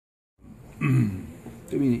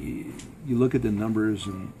I mean, you look at the numbers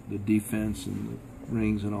and the defense and the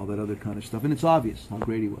rings and all that other kind of stuff, and it's obvious how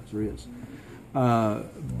great he was, or is.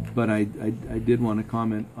 But I did want to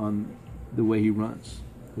comment on the way he runs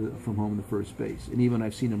from home to first base. And even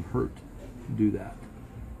I've seen him hurt do that.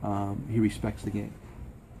 He respects the game.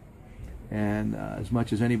 And as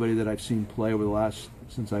much as anybody that I've seen play over the last,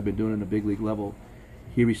 since I've been doing it in a big league level,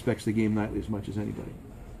 he respects the game nightly as much as anybody.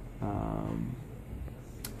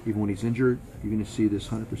 Even when he's injured, you're going to see this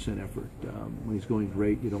 100% effort. When he's going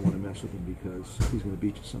great, you don't want to mess with him because he's going to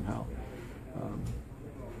beat you somehow.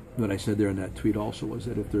 What I said there in that tweet also was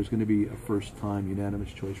that if there's going to be a first-time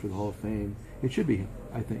unanimous choice for the Hall of Fame, it should be him,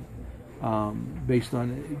 I think. Based on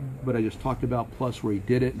what I just talked about, plus where he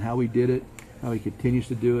did it and how he did it, how he continues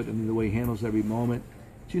to do it, and the way he handles every moment.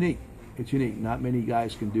 It's unique. It's unique. Not many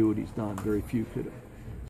guys can do what he's done. Very few could have.